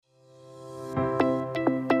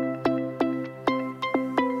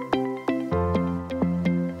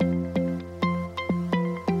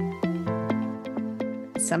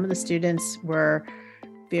some of the students were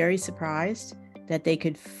very surprised that they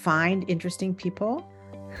could find interesting people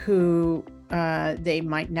who they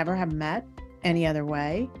might never have met any other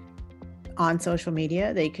way on social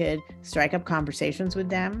media. They could strike up conversations with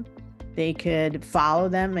them. They could follow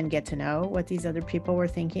them and get to know what these other people were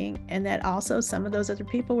thinking. And that also some of those other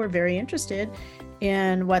people were very interested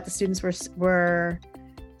in what the students were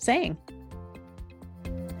saying.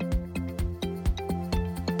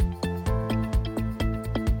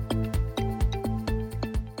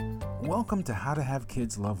 Welcome to How to Have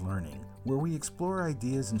Kids Love Learning, where we explore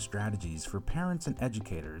ideas and strategies for parents and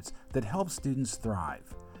educators that help students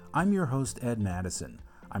thrive. I'm your host, Ed Madison.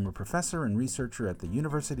 I'm a professor and researcher at the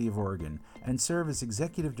University of Oregon and serve as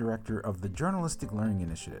Executive Director of the Journalistic Learning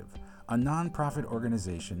Initiative, a nonprofit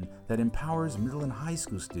organization that empowers middle and high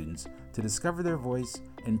school students to discover their voice,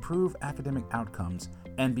 improve academic outcomes,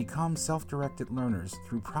 and become self-directed learners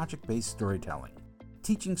through project-based storytelling.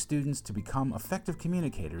 Teaching students to become effective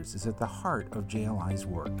communicators is at the heart of JLI's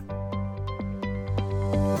work.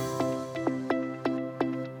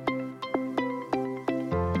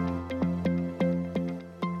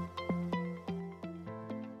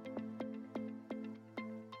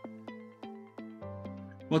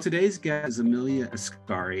 Well, today's guest is Emilia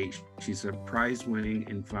Askari. She's a prize-winning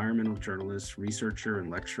environmental journalist, researcher, and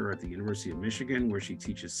lecturer at the University of Michigan, where she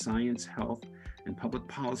teaches science, health, and public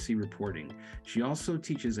policy reporting. She also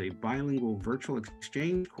teaches a bilingual virtual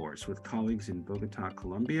exchange course with colleagues in Bogota,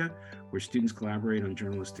 Colombia, where students collaborate on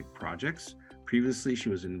journalistic projects. Previously, she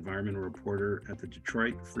was an environmental reporter at the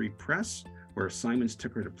Detroit Free Press, where assignments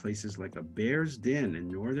took her to places like a bear's den in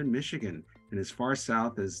northern Michigan and as far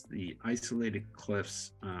south as the isolated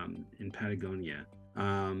cliffs in Patagonia.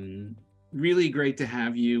 Really great to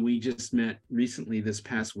have you. We just met recently this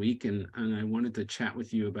past week, and I wanted to chat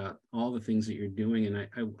with you about all the things that you're doing. And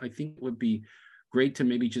I think it would be great to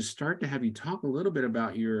maybe just start to have you talk a little bit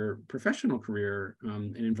about your professional career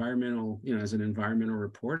in environmental, as an environmental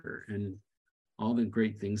reporter, and all the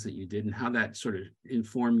great things that you did and how that sort of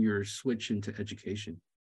informed your switch into education.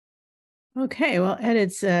 Okay, well, Ed,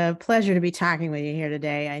 it's a pleasure to be talking with you here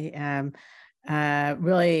today. I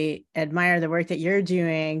really admire the work that you're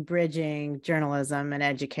doing, bridging journalism and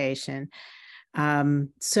education. You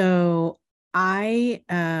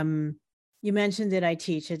mentioned that I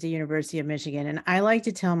teach at the University of Michigan, and I like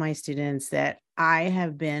to tell my students that I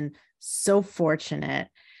have been so fortunate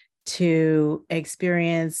to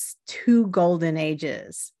experience two golden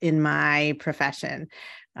ages in my profession.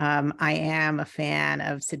 I am a fan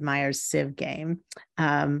of Sid Meier's Civ game.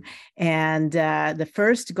 The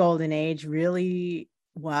first golden age really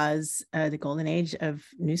was the golden age of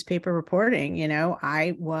newspaper reporting.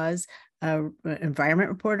 I was an environment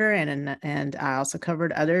reporter and I also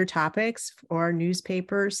covered other topics for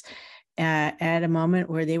newspapers at a moment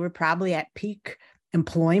where they were probably at peak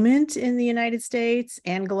employment in the United States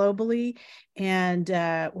and globally, and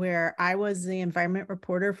where I was the environment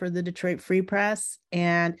reporter for the Detroit Free Press,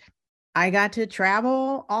 and I got to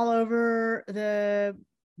travel all over the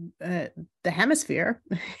hemisphere,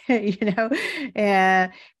 and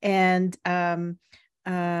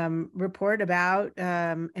report about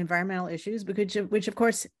environmental issues, which of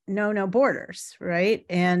course know no borders, right?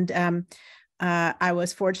 And I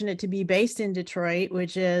was fortunate to be based in Detroit,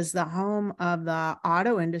 which is the home of the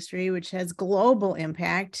auto industry, which has global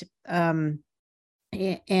impact, and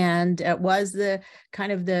it was the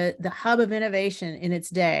kind of the hub of innovation in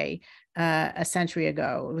its day a century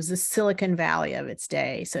ago. It was the Silicon Valley of its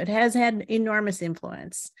day, so it has had enormous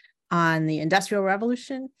influence on the Industrial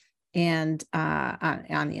Revolution and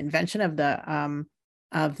on the invention of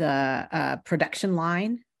the production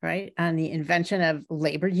line, right, on the invention of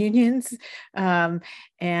labor unions, and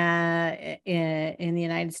in the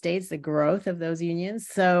United States, the growth of those unions.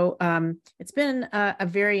 So it's been a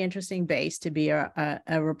very interesting base to be a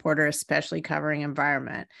reporter, especially covering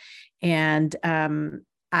environment. And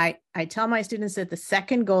I tell my students that the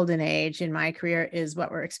second golden age in my career is what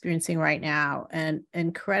we're experiencing right now, an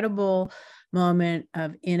incredible moment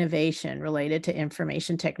of innovation related to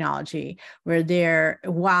information technology, where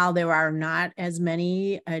while there are not as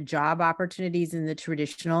many job opportunities in the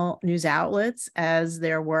traditional news outlets as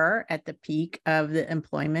there were at the peak of the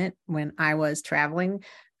employment when I was traveling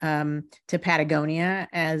to Patagonia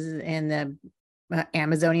as in the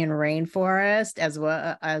Amazonian rainforest, as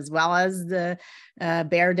well as the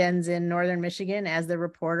bear dens in northern Michigan as the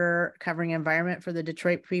reporter covering environment for the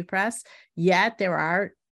Detroit Free Press. Yet there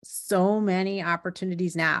are so many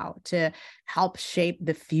opportunities now to help shape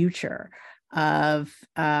the future of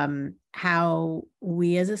how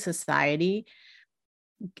we as a society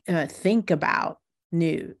think about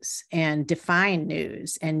news and define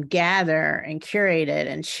news and gather and curate it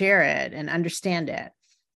and share it and understand it.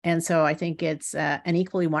 And so I think it's an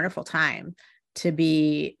equally wonderful time to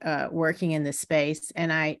be working in this space.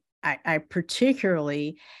 And I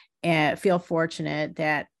particularly feel fortunate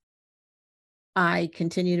that I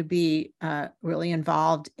continue to be really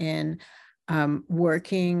involved in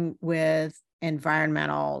working with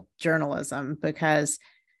environmental journalism, because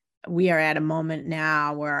we are at a moment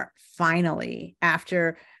now where finally,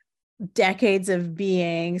 after decades of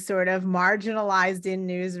being sort of marginalized in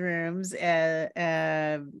newsrooms,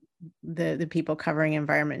 the people covering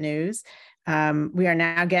environment news, we are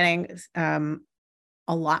now getting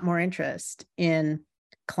a lot more interest in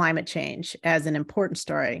climate change as an important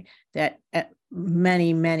story that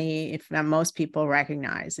many, if not most people,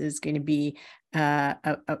 recognize is going to be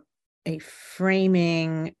a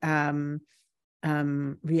framing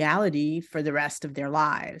reality for the rest of their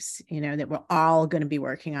lives, that we're all going to be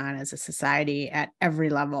working on as a society at every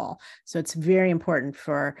level. So it's very important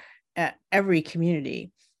for every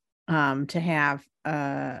community to have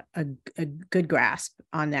a good grasp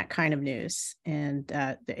on that kind of news. And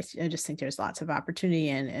I just think there's lots of opportunity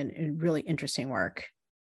and really interesting work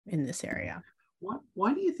in this area.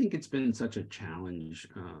 Why do you think it's been such a challenge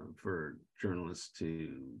for journalists to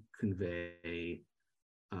convey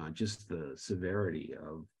just the severity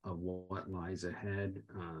of what lies ahead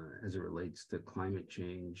as it relates to climate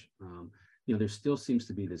change? There still seems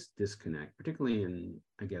to be this disconnect, particularly in,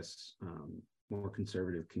 I guess, more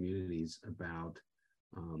conservative communities about,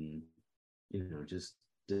 just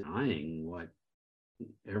denying what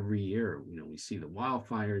every year, we see the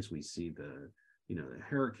wildfires, we see the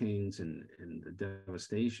hurricanes and the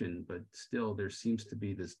devastation, but still there seems to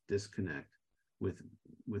be this disconnect with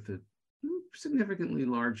a significantly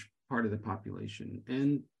large part of the population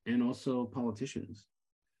and also politicians.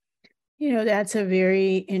 That's a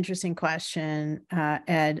very interesting question,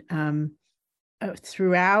 Ed.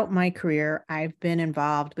 Throughout my career, I've been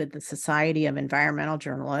involved with the Society of Environmental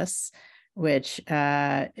Journalists, which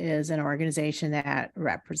is an organization that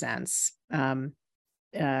represents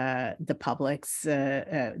the public's,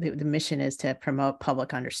 the mission is to promote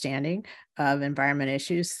public understanding of environment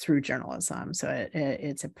issues through journalism. So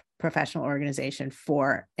it's a professional organization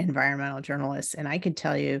for environmental journalists. And I can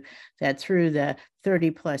tell you that through the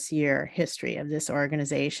 30+ year history of this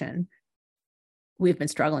organization, we've been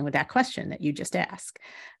struggling with that question that you just asked.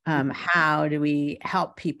 How do we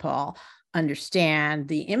help people understand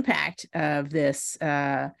the impact of this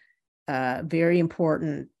very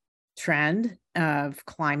important trend of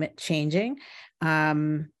climate changing,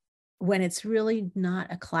 when it's really not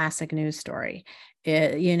a classic news story?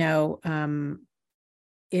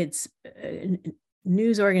 It's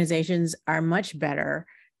news organizations are much better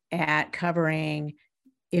at covering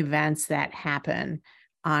events that happen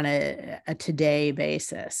on a today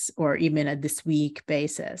basis, or even a this week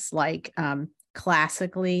basis. Like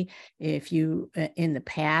classically, if you in the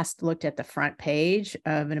past looked at the front page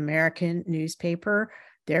of an American newspaper,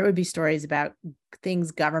 there would be stories about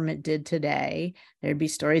things government did today. There'd be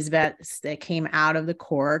stories about that came out of the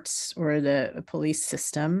courts or the police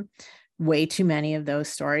system. Way too many of those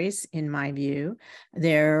stories, in my view.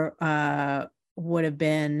 There would have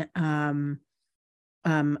been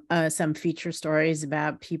some feature stories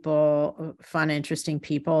about people, fun, interesting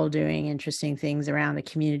people doing interesting things around the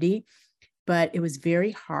community. But it was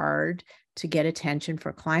very hard to get attention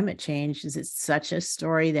for climate change, because it's such a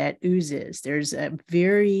story that oozes. There's a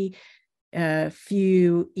very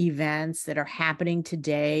few events that are happening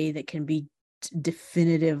today that can be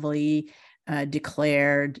definitively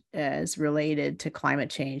declared as related to climate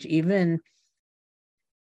change. Even,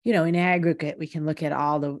 in aggregate, we can look at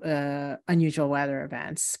all the unusual weather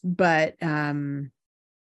events, but even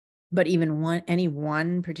any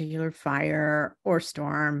one particular fire or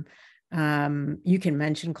storm, you can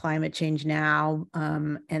mention climate change now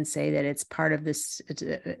and say that it's part of this.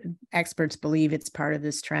 Experts believe it's part of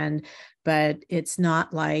this trend, but it's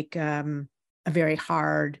not like a very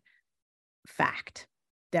hard fact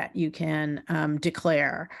that you can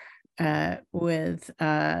declare with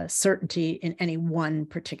certainty in any one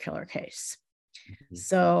particular case.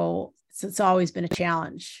 So it's always been a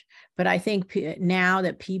challenge. But I think now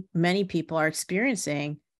that many people are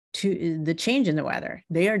experiencing the change in the weather,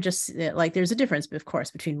 they are just like, there's a difference, of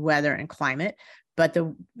course, between weather and climate. But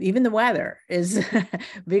even the weather is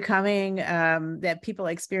becoming that people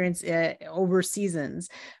experience over seasons.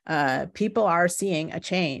 People are seeing a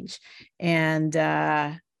change, and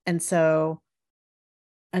so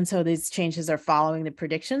these changes are following the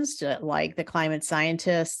predictions, like the climate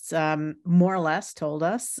scientists more or less told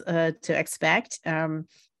us to expect.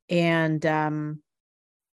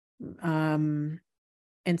 and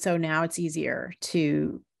so now it's easier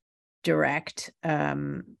to direct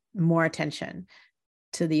more attention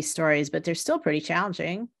to these stories, but they're still pretty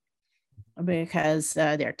challenging because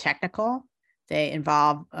they're technical. They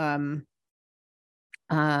involve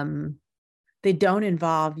they don't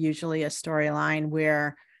involve usually a storyline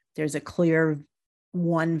where there's a clear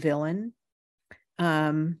one villain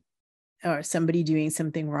or somebody doing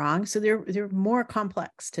something wrong. So they're more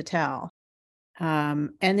complex to tell.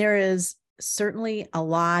 And there is certainly a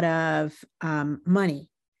lot of money,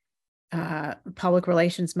 public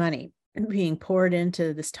relations money being poured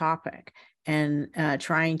into this topic and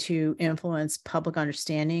trying to influence public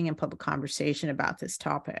understanding and public conversation about this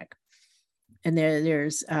topic. And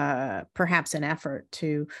there's perhaps an effort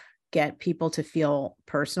to get people to feel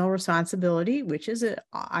personal responsibility, which is,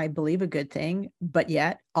 I believe, a good thing, but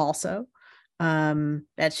yet also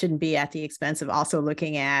that shouldn't be at the expense of also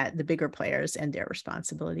looking at the bigger players and their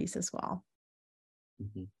responsibilities as well.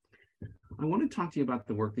 Mm-hmm. I want to talk to you about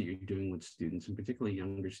the work that you're doing with students, and particularly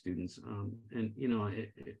younger students. And you know,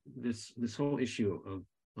 this whole issue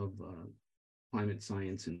of climate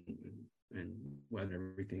science and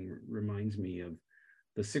weather, everything reminds me of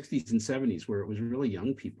the 60s and 70s, where it was really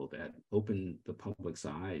young people that opened the public's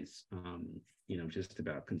eyes, you know, just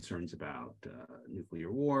about concerns about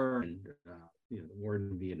nuclear war and you know, the war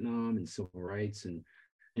in Vietnam and civil rights. And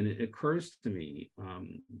it occurs to me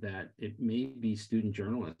that it may be student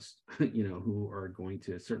journalists, you know, who are going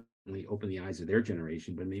to certainly open the eyes of their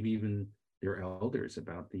generation, but maybe even their elders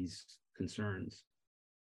about these concerns.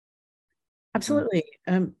 Absolutely.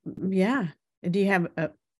 Yeah. Do you have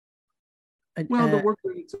well, the work.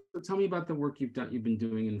 So tell me about the work you've been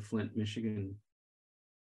doing in Flint, Michigan.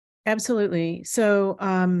 Absolutely. So,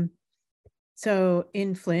 so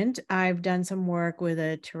in Flint, I've done some work with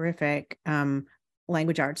a terrific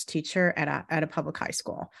language arts teacher at a public high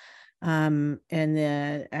school. And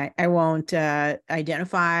I won't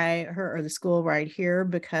identify her or the school right here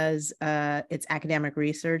because it's academic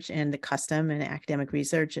research, and the custom in academic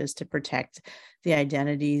research is to protect the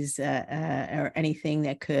identities or anything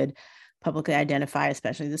that could publicly identify,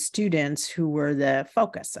 especially the students who were the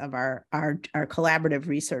focus of our collaborative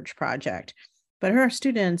research project. But her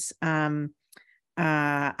students,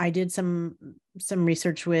 I did some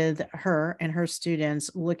research with her and her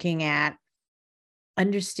students looking at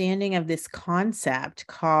understanding of this concept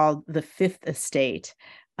called the fifth estate.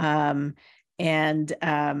 And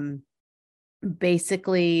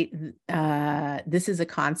basically, this is a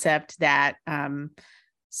concept that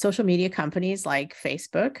social media companies like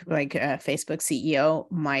Facebook, like Facebook CEO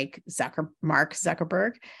Mark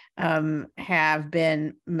Zuckerberg, have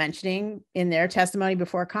been mentioning in their testimony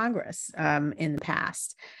before Congress in the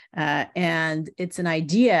past. And it's an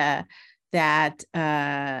idea that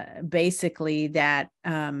basically that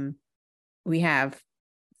we have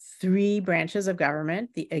three branches of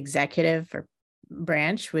government: the executive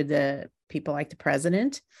branch with the people like the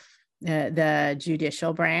president, the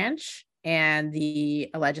judicial branch, and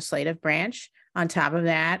the legislative branch. On top of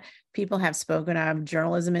that, people have spoken of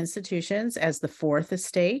journalism institutions as the fourth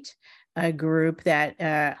estate, a group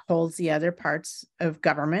that holds the other parts of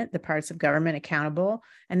government, the parts of government accountable.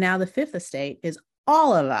 And now the fifth estate is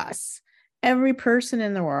all of us, every person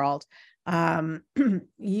in the world,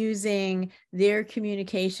 using their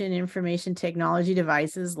communication information technology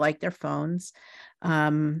devices like their phones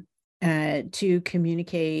to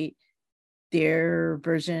communicate their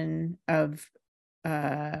version of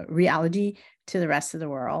reality to the rest of the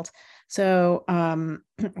world. So,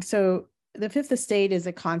 so the fifth estate is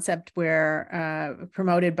a concept where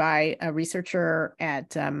promoted by a researcher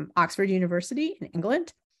at Oxford University in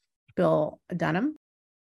England, Bill Dunham.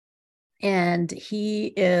 And he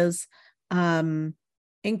is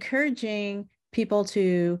encouraging people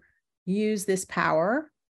to use this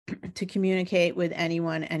power to communicate with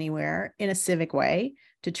anyone, anywhere in a civic way,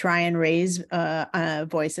 to try and raise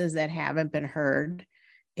voices that haven't been heard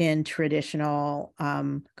in traditional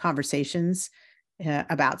conversations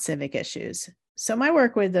about civic issues. So my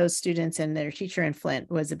work with those students and their teacher in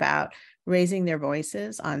Flint was about raising their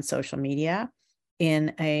voices on social media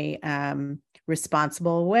in a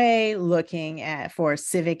responsible way, looking for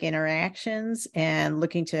civic interactions and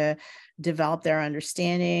looking to develop their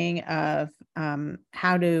understanding of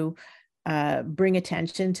how to bring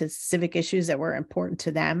attention to civic issues that were important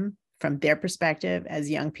to them from their perspective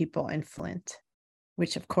as young people in Flint,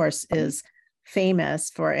 which of course is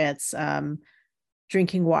famous for its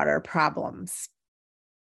drinking water problems.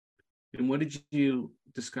 And what did you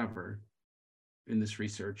discover in this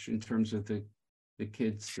research in terms of the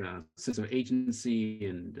kids' sense of agency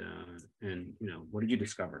and you know, what did you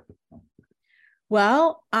discover?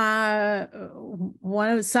 Well, some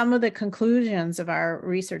of the conclusions of our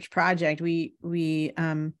research project,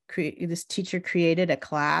 this teacher created a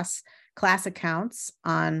class accounts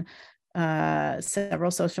on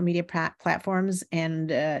several social media platforms and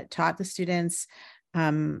taught the students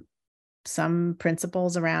some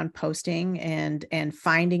principles around posting and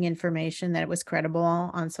finding information that was credible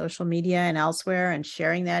on social media and elsewhere, and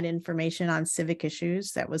sharing that information on civic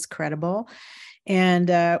issues that was credible.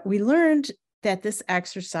 And we learned that this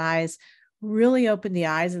exercise really opened the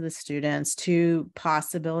eyes of the students to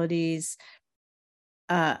possibilities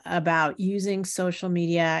about using social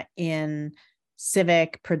media in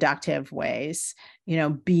civic productive ways,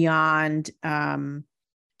 beyond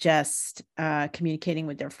just communicating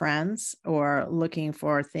with their friends or looking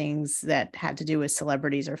for things that had to do with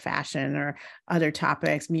celebrities or fashion or other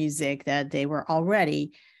topics, music, that they were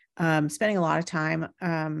already spending a lot of time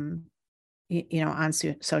on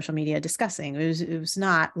social media discussing. It was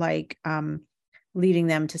not like leading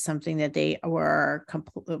them to something that they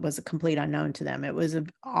was a complete unknown to them. It was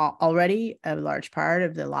already a large part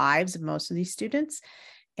of the lives of most of these students.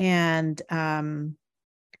 And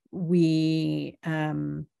we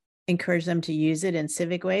encourage them to use it in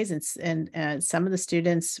civic ways. And some of the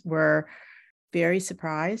students were very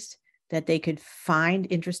surprised that they could find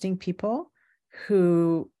interesting people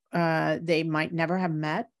who they might never have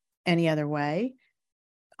met any other way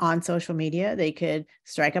on social media. They could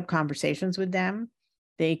strike up conversations with them.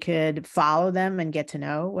 They could follow them and get to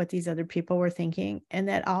know what these other people were thinking. And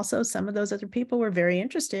that also some of those other people were very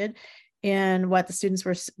interested in what the students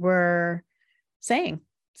were saying.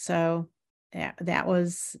 So yeah, that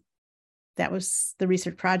was the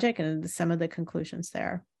research project and some of the conclusions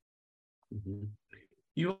there. Mm-hmm.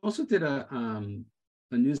 You also did a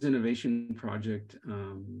news innovation project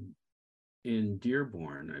in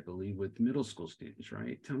Dearborn, I believe, with middle school students,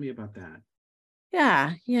 right? Tell me about that.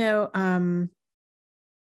 Yeah,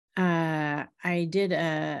 I did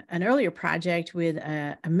an earlier project with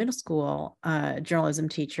a middle school journalism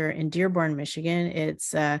teacher in Dearborn, Michigan.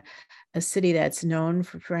 It's a city that's known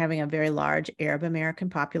for having a very large Arab American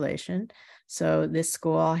population. So this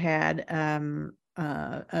school had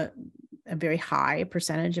a very high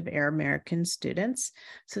percentage of Arab American students.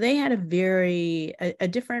 So they had a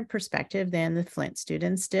different perspective than the Flint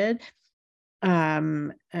students did,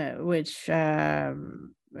 which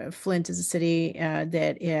Flint is a city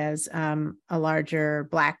that is a larger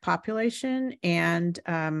Black population and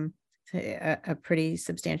a pretty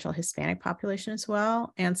substantial Hispanic population as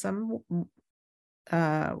well, and some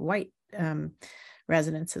white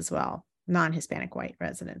residents as well, non-Hispanic white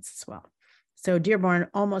residents as well. So Dearborn,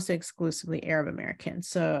 almost exclusively Arab American,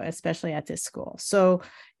 so especially at this school. So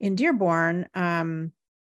in Dearborn,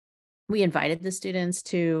 we invited the students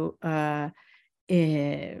to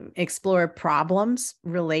explore problems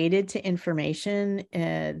related to information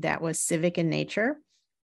that was civic in nature,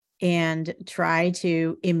 and try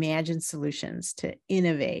to imagine solutions, to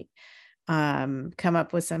innovate, come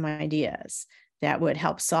up with some ideas that would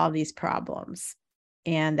help solve these problems.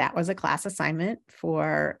 And that was a class assignment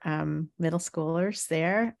for middle schoolers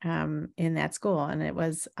there in that school. And it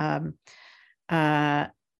was a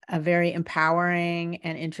very empowering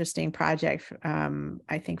and interesting project,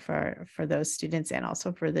 I think, for those students and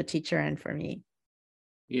also for the teacher and for me.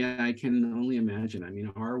 Yeah, I can only imagine. I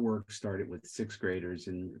mean, our work started with sixth graders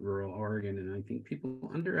in rural Oregon, and I think people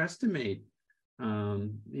underestimate,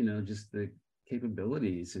 just the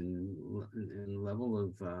capabilities and level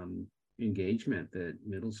of engagement that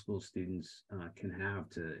middle school students can have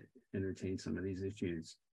to entertain some of these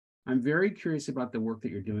issues. I'm very curious about the work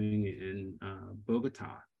that you're doing in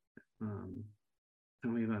Bogota.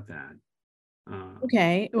 Tell me about that.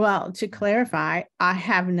 Okay, well, to clarify, I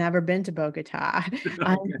have never been to Bogota.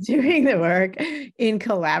 I'm Okay. doing the work in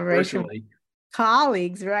collaboration Virtually. with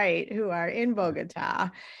colleagues, right, who are in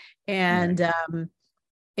Bogota. And Right.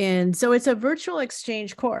 And so it's a virtual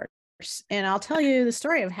exchange course. And I'll tell you the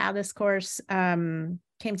story of how this course came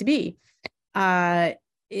to be. Over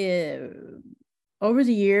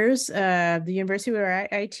the years, the university where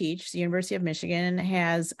I teach, the University of Michigan,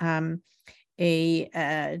 has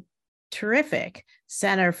a terrific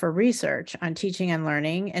center for research on teaching and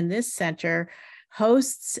learning. And this center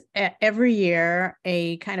hosts every year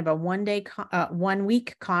a kind of a 1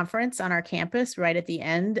 week conference on our campus right at the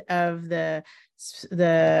end of the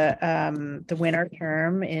winter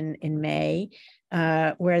term in May,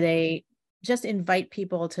 where they just invite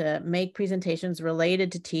people to make presentations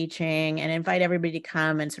related to teaching and invite everybody to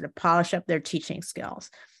come and sort of polish up their teaching skills.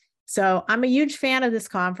 So I'm a huge fan of this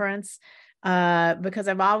conference. because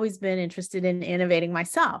I've always been interested in innovating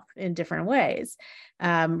myself in different ways,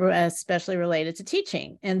 especially related to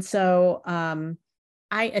teaching. And so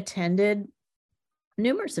I attended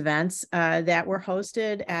numerous events that were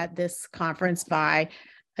hosted at this conference by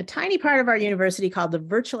a tiny part of our university called the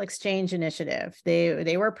Virtual Exchange Initiative.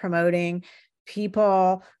 They were promoting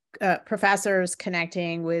people, professors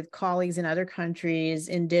connecting with colleagues in other countries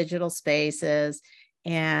in digital spaces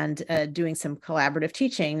and doing some collaborative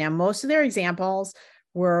teaching. Now, most of their examples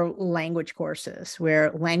were language courses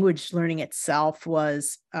where language learning itself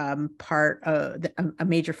was part of a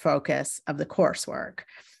major focus of the coursework.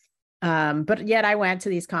 But yet I went to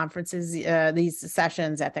these conferences, these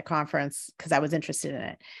sessions at the conference because I was interested in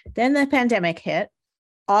it. Then the pandemic hit.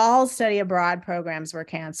 All study abroad programs were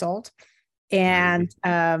canceled. And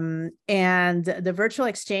the virtual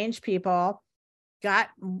exchange people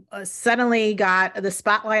suddenly got the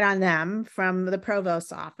spotlight on them from the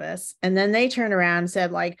provost's office. And then they turned around and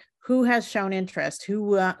said, like, who has shown interest?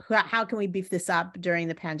 How can we beef this up during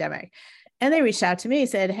the pandemic? And they reached out to me,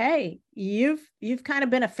 said, hey, you've kind of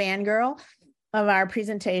been a fangirl of our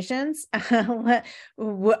presentations.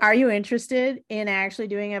 Are you interested in actually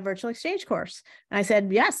doing a virtual exchange course? And I said,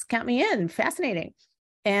 yes, count me in. Fascinating.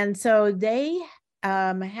 And so they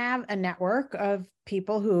have a network of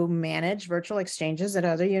people who manage virtual exchanges at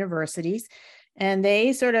other universities. And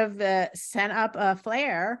they sort of sent up a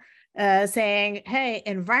flare saying, hey,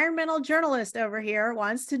 environmental journalist over here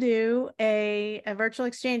wants to do a virtual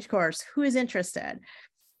exchange course. Who is interested?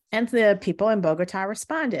 And the people in Bogota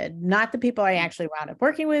responded, not the people I actually wound up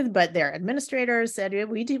working with, but their administrators said,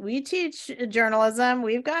 we teach journalism.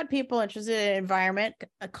 We've got people interested in environment.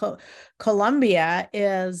 Colombia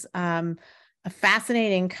is a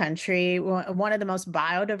fascinating country, one of the most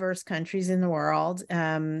biodiverse countries in the world,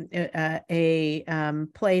 a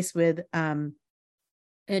place with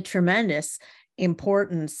a tremendous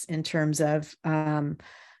importance in terms of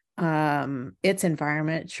its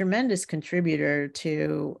environment, tremendous contributor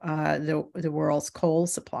to the world's coal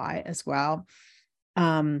supply as well.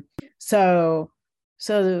 So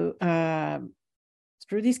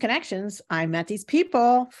through these connections, I met these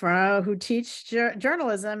people who teach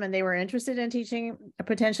journalism, and they were interested in teaching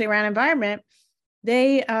potentially around environment.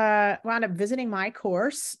 They wound up visiting my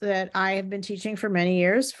course that I have been teaching for many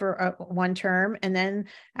years for one term. And then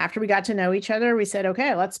after we got to know each other, we said,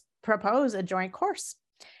 okay, let's propose a joint course.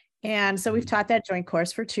 And so we've taught that joint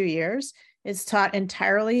course for 2 years. It's taught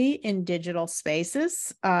entirely in digital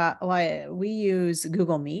spaces. We use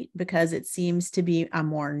Google Meet because it seems to be a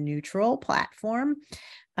more neutral platform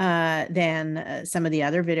than some of the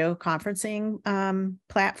other video conferencing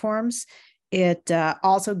platforms. It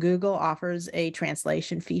also, Google offers a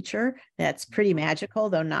translation feature that's pretty magical,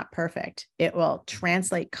 though not perfect. It will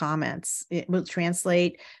translate comments. It will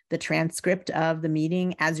translate the transcript of the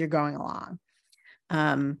meeting as you're going along.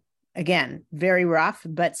 Again, very rough,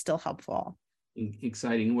 but still helpful.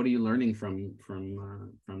 Exciting. What are you learning from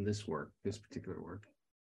this work, this particular work?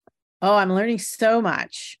 Oh, I'm learning so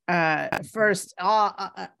much. First,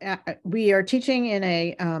 we are teaching in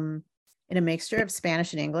a mixture of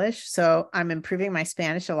Spanish and English, so I'm improving my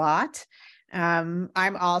Spanish a lot.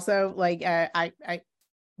 I'm also like I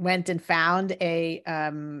went and found a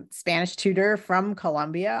Spanish tutor from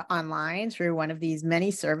Colombia online through one of these many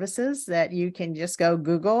services that you can just go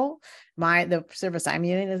Google. The service I'm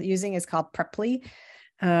using is called Preply.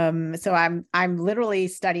 So I'm literally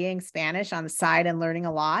studying Spanish on the side and learning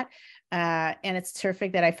a lot. And it's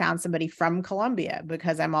terrific that I found somebody from Colombia,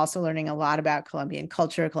 because I'm also learning a lot about Colombian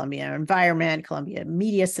culture, Colombian environment, Colombian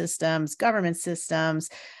media systems, government systems,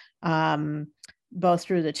 both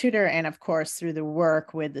through the tutor and, of course, through the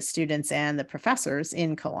work with the students and the professors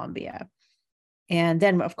in Colombia. And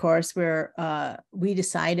then, of course, we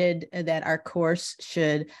decided that our course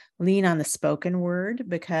should lean on the spoken word,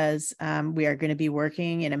 because we are going to be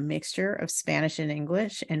working in a mixture of Spanish and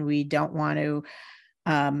English, and we don't want to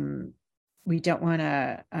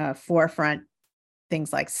forefront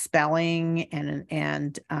things like spelling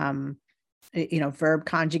and verb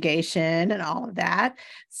conjugation and all of that.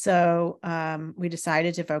 So we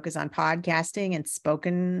decided to focus on podcasting and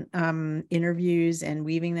spoken interviews and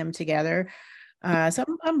weaving them together. So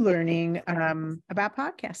I'm learning about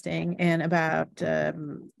podcasting and about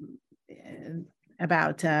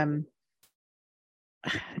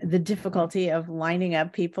the difficulty of lining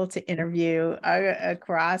up people to interview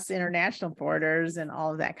across international borders and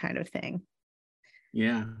all of that kind of thing.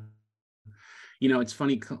 Yeah. It's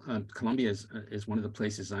funny. Colombia is one of the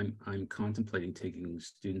places I'm contemplating taking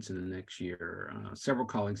students in the next year. Several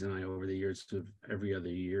colleagues and I, over the years, every other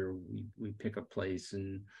year, we pick a place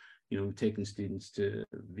and we've taken students to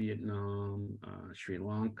Vietnam, Sri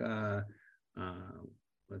Lanka,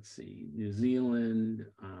 New Zealand,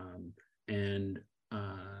 and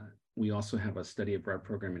we also have a study abroad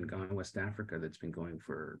program in Ghana, West Africa, that's been going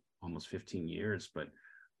for almost 15 years. But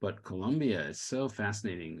Colombia is so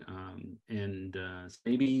fascinating, and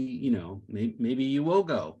maybe you will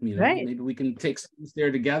go. Right. Maybe we can take students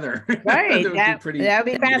there together. Right. That would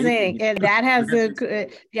be fascinating. And that has amazing.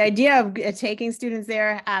 the idea of taking students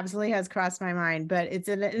there absolutely has crossed my mind, but it's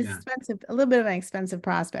an expensive, a little bit of an expensive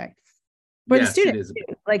prospect for the students.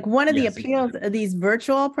 Like one of the appeals of these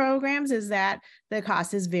virtual programs is that the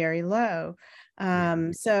cost is very low.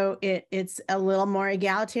 So it's a little more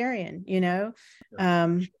egalitarian,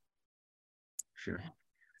 Sure.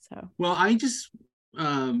 So, well,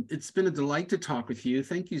 it's been a delight to talk with you.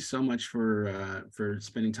 Thank you so much for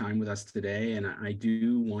spending time with us today. And I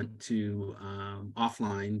do want to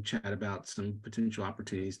offline chat about some potential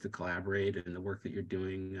opportunities to collaborate and the work that you're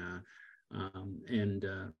doing. And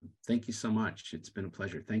thank you so much. It's been a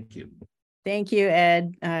pleasure. Thank you. Thank you,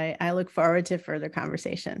 Ed. I look forward to further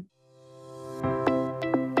conversation.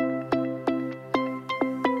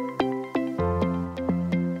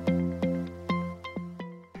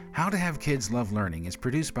 How to Have Kids Love Learning is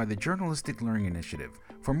produced by the Journalistic Learning Initiative.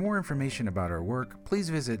 For more information about our work, please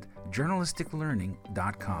visit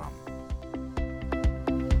journalisticlearning.com.